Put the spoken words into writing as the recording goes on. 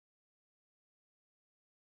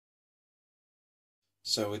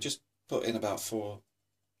So we just put in about 4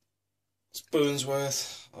 spoons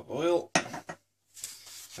worth of oil,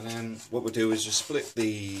 and then what we'll do is just split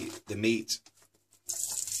the meat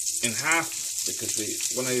in half, because we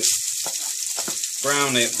want to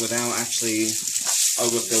brown it without actually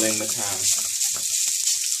overfilling the pan.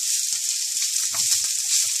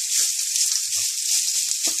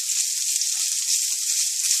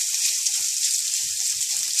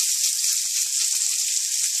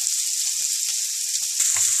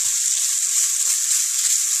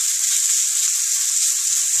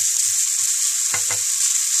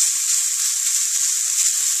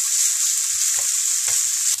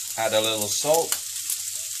 Add a little salt.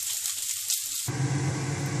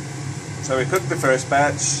 So we cooked the first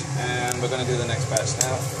batch, and we're going to do the next batch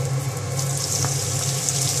now.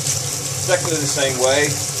 Exactly the same way.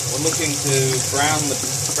 We're looking to brown the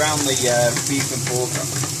beef and pork,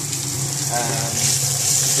 and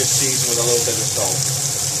just season with a little bit of salt.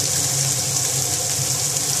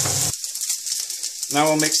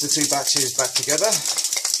 Now we'll mix the 2 batches back together.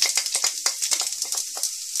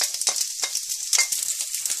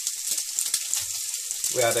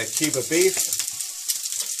 We add a cube of beef,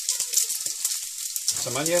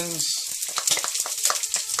 some onions,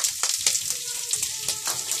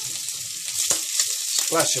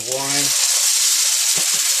 splash of wine,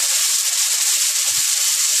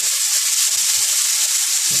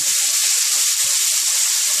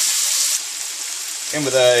 in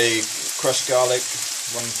with a crushed garlic,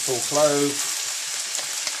 1 full clove,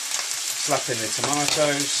 slap in the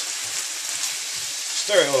tomatoes,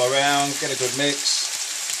 stir it all around, get a good mix.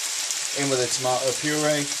 In with the tomato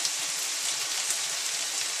puree,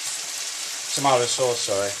 tomato sauce,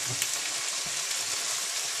 sorry.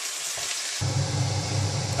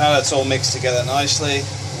 Now that's all mixed together nicely,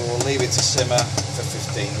 we'll leave it to simmer for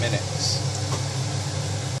 15 minutes.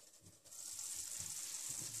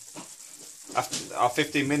 After our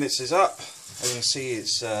 15 minutes is up, as you can see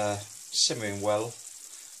it's simmering well.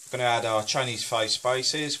 We're going to add our Chinese 5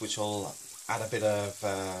 spices, which will add a bit of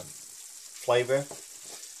flavour.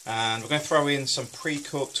 And we're going to throw in some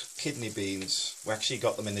pre-cooked kidney beans. We actually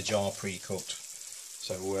got them in the jar pre-cooked.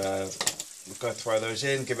 So we're going to throw those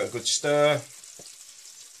in, give it a good stir,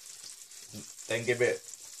 then give it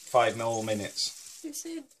 5 more minutes.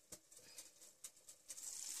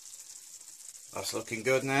 That's looking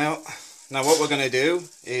good now. Now what we're going to do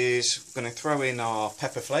is we're going to throw in our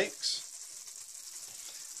pepper flakes,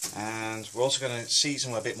 and we're also going to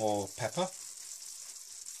season with a bit more pepper.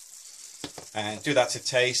 And do that to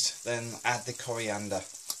taste, then add the coriander.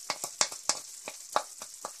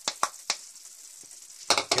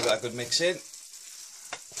 Give that a good mix in.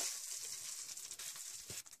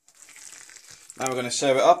 Now we're going to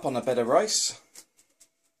serve it up on a bed of rice.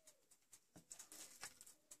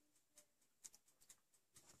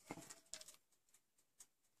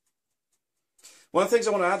 One of the things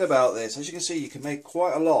I want to add about this, as you can see, you can make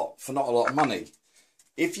quite a lot for not a lot of money.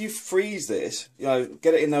 If you freeze this,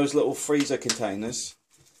 get it in those little freezer containers,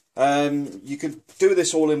 you could do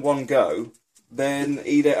this all in one go, then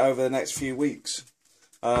eat it over the next few weeks.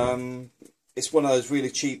 It's one of those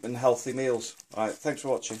really cheap and healthy meals. Alright, thanks for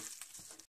watching.